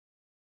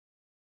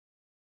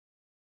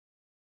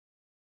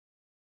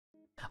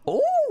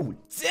Oh,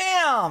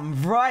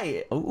 damn,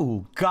 right.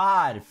 Oh,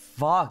 God,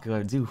 fuck,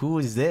 dude, who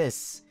is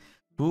this?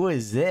 Who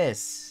is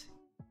this?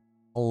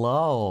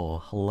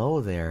 Hello,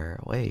 hello there.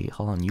 Wait,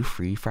 hold on, you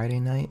free Friday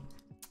night?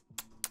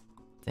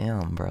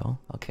 Damn, bro.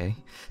 Okay.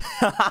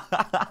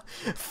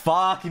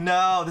 Fuck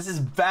no, this is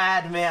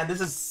bad, man.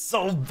 This is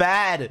so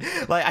bad.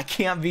 Like I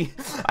can't be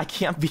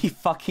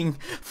fucking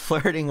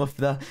flirting with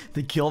the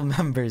guild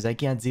members. I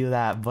can't do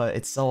that, but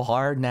it's so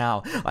hard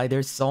now. Like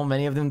there's so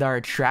many of them that are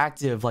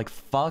attractive. Like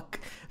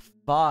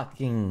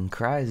fucking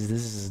Christ,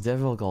 this is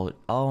difficult.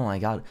 Oh my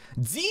god.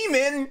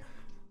 Demon!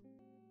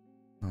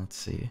 Let's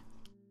see.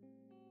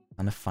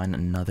 I'm gonna find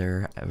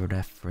another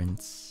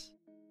reference.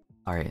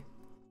 Alright.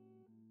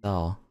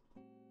 So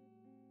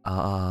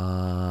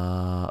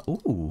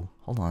ooh,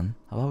 hold on.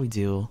 How about we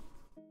do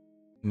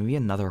maybe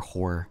another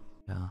whore?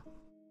 Yeah.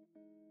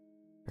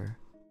 Sure.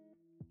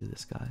 Do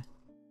this guy.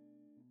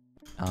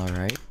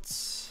 Alright.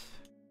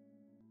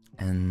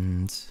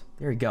 And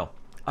there we go.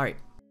 Alright.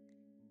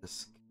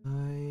 This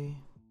guy.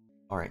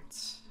 Alright.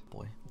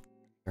 Boy.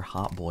 You're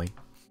hot, boy.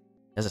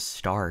 He has a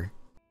star.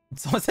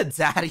 Someone said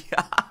daddy.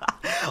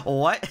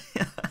 What?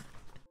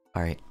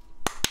 Alright.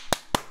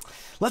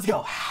 Let's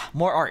go.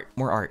 More art.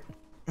 More art.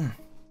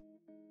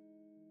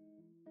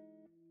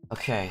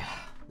 Okay,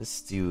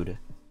 this dude.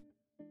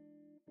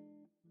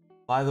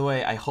 By the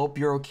way, I hope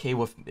you're okay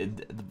with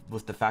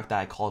the fact that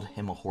I called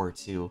him a whore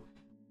too.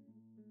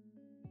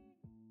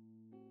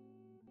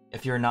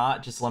 If you're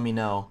not, just let me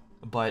know.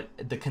 But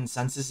the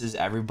consensus is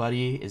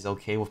everybody is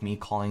okay with me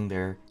calling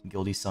their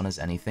guilty son as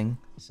anything.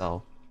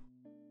 So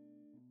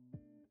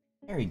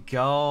there we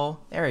go.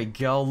 There we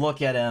go.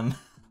 Look at him.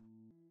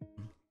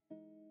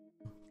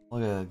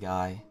 Look at the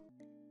guy.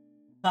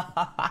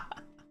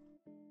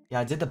 Yeah,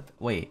 I did the...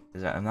 Wait,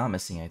 I'm not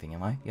missing anything,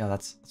 am I? Yeah,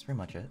 that's pretty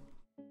much it.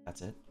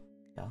 That's it.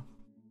 Yeah.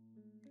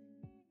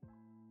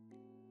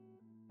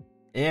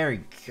 There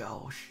we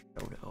go,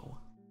 Shoto.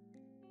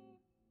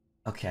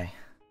 Okay.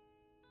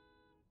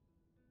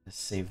 Let's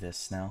save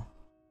this now.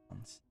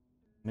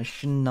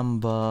 Mission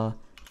number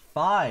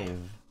 5.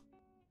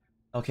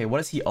 Okay, what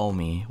does he owe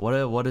me?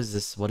 What is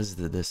this? What does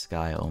this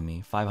guy owe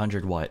me?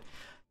 500 what?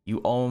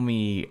 You owe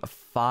me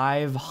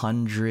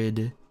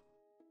 500...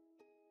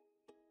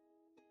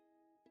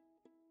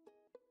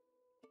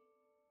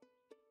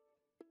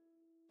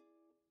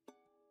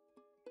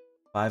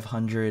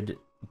 500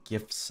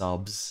 gift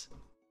subs.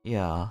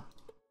 Yeah.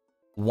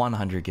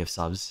 100 gift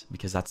subs,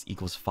 because that's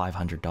equals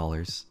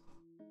 $500.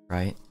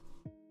 Right?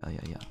 Oh,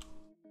 yeah.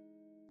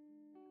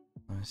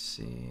 Let's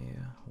see.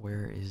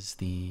 Where's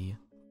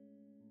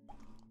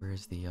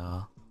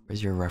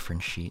your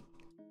reference sheet?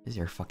 Is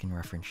your fucking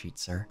reference sheet,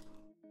 sir?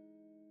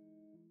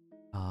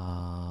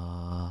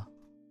 Oh,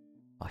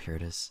 here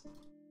it is.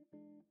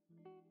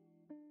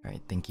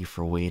 Alright, thank you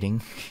for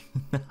waiting.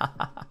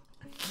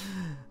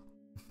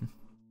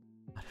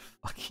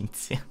 Fucking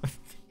damn it.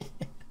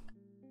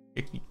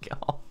 Here you go.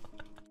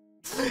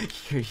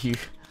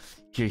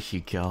 Here you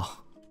go.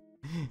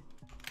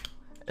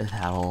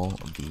 That'll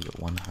be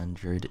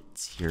 100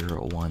 tier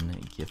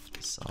 1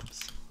 gift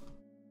subs.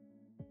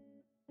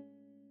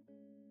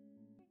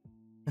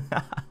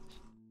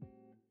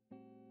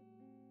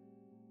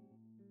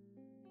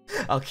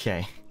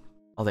 Okay.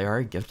 Oh, they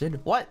are gifted?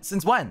 What?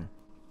 Since when?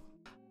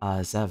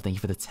 Zev, thank you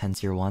for the 10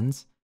 tier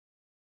 1s.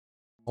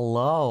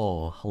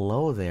 Hello.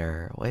 Hello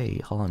there.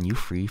 Wait, hold on. You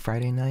free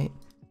Friday night?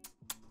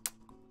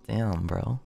 Damn, bro.